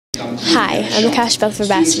Hi, I'm Akasha Bethel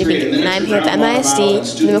for B, and I'm here at the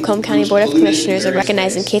MISD, and the Macomb County Board of Commissioners are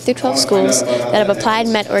recognizing K-12 schools that have applied,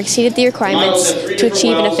 met, or exceeded the requirements to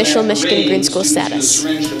achieve an official Michigan Green School status.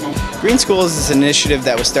 Green Schools is an initiative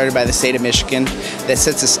that was started by the state of Michigan that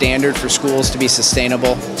sets a standard for schools to be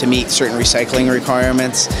sustainable, to meet certain recycling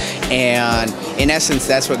requirements, and in essence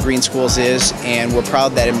that's what Green Schools is, and we're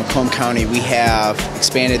proud that in Macomb County we have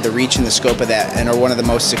expanded the reach and the scope of that and are one of the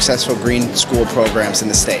most successful green school programs in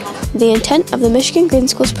the state. The intent of the Michigan Green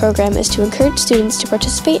Schools program is to encourage students to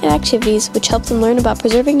participate in activities which help them learn about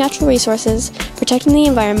preserving natural resources, protecting the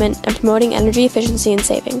environment, and promoting energy efficiency and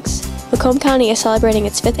savings. Macomb County is celebrating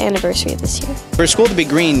its 5th anniversary this year. For a school to be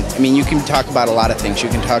green, I mean, you can talk about a lot of things. You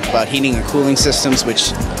can talk about heating and cooling systems,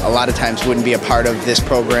 which a lot of times wouldn't be a part of this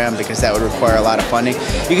program because that would require a lot of funding.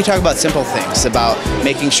 You can talk about simple things, about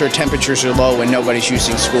making sure temperatures are low when nobody's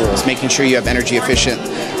using schools, making sure you have energy efficient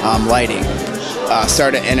lighting.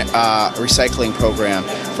 Start a recycling program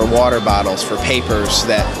for water bottles, for papers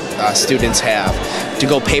that students have, to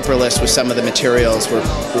go paperless with some of the materials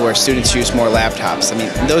where students use more laptops. I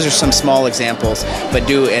mean, those are some small examples, but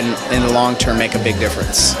do in the long term make a big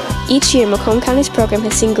difference. Each year, Macomb County's program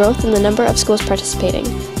has seen growth in the number of schools participating.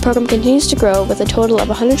 The program continues to grow with a total of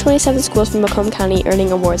 127 schools from Macomb County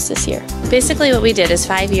earning awards this year. Basically what we did is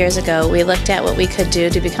 5 years ago we looked at what we could do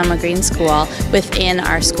to become a green school within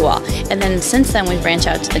our school, and then since then we branched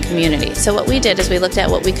out to the community. So what we did is we looked at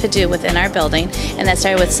what we could do within our building, and that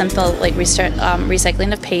started with simple like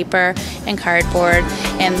recycling of paper and cardboard,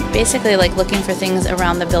 and basically like looking for things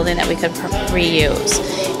around the building that we could reuse.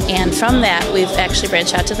 And from that, we've actually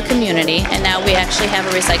branched out to the community, and now we actually have a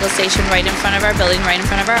recycle station right in front of our building, right in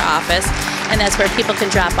front of our office, and that's where people can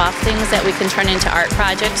drop off things that we can turn into art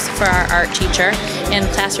projects for our art teacher and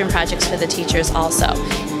classroom projects for the teachers also.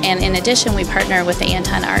 And in addition, we partnered with the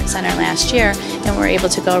Anton Art Center last year, and we're able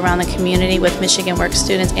to go around the community with Michigan Works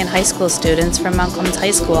students and high school students from Macomb's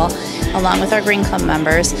high school, along with our Green Club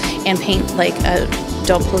members, and paint like a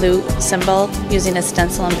Don't Pollute symbol using a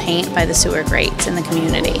stencil and paint by the sewer grates in the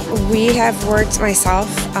community. We have worked, myself,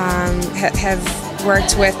 have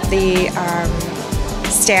worked with the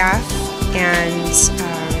staff and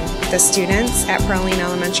the students at Pearline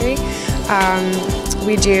Elementary.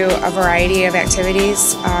 We do a variety of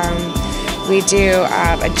activities. We do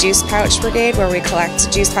a juice pouch brigade where we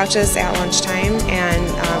collect juice pouches at lunchtime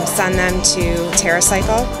and send them to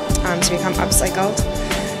TerraCycle to become upcycled.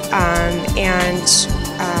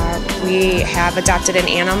 We have adopted an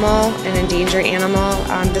animal, an endangered animal,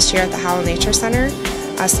 this year at the Howell Nature Center,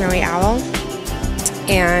 a snowy owl.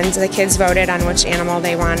 And the kids voted on which animal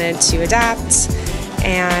they wanted to adopt.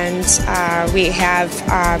 And we have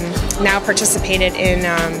now participated in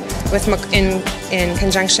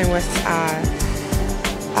conjunction with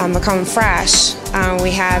Macomb Fresh.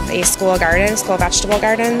 We have a school garden, school vegetable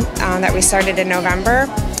garden that we started in November,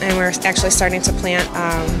 and we're actually starting to plant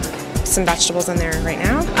some vegetables in there right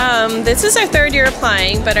now. This is our 3rd year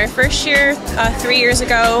applying, but our first year, 3 years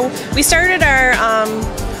ago, we started our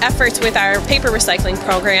efforts with our paper recycling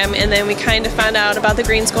program, and then we kind of found out about the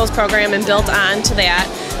Green Schools program and built on to that.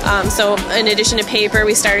 So in addition to paper,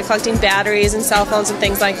 we started collecting batteries and cell phones and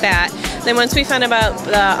things like that. Then once we found about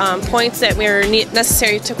the points that were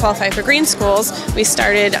necessary to qualify for Green Schools, we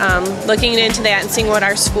started looking into that and seeing what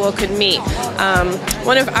our school could meet.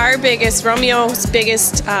 One of our biggest, Romeo's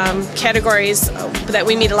biggest categories that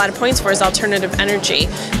we meet a lot of points for is alternative energy.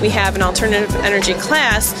 We have an alternative energy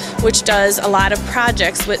class which does a lot of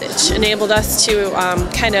projects, which enabled us to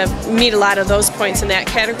kind of meet a lot of those points in that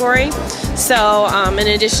category. So in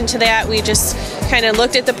addition to that, we just kind of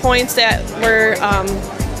looked at the points that were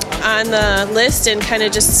on the list and kind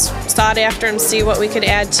of just sought after and see what we could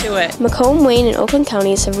add to it. Macomb, Wayne, and Oakland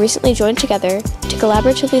counties have recently joined together to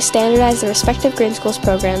collaboratively standardize their respective Green Schools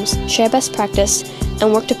programs, share best practice,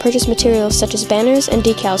 and work to purchase materials such as banners and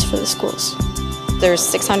decals for the schools. There's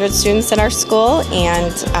 600 students in our school,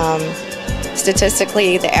 and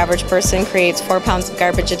statistically the average person creates 4 pounds of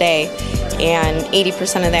garbage a day, and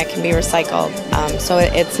 80% of that can be recycled. So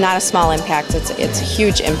it's not a small impact, it's a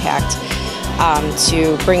huge impact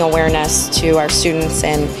to bring awareness to our students,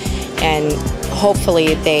 and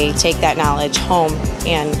hopefully they take that knowledge home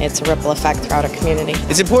and it's a ripple effect throughout our community.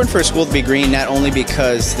 It's important for a school to be green, not only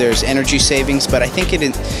because there's energy savings, but I think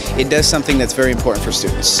it does something that's very important for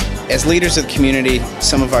students. As leaders of the community,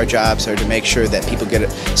 some of our jobs are to make sure that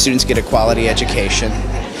students get a quality education,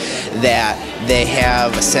 that they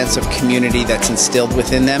have a sense of community that's instilled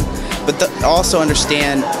within them, but also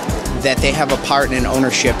understand that they have a part and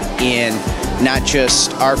ownership in not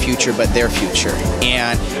just our future, but their future.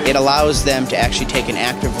 And it allows them to actually take an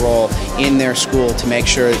active role in their school to make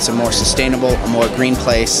sure it's a more sustainable, a more green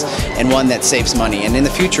place, and one that saves money. And in the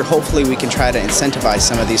future, hopefully we can try to incentivize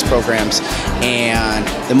some of these programs. And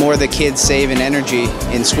the more the kids save in energy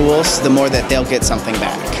in schools, the more that they'll get something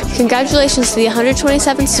back. Congratulations to the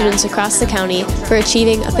 127 students across the county for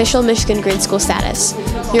achieving official Michigan Green School status.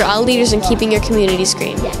 You're all leaders in keeping your communities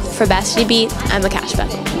green. For Bastion Beat, I'm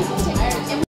Akasha.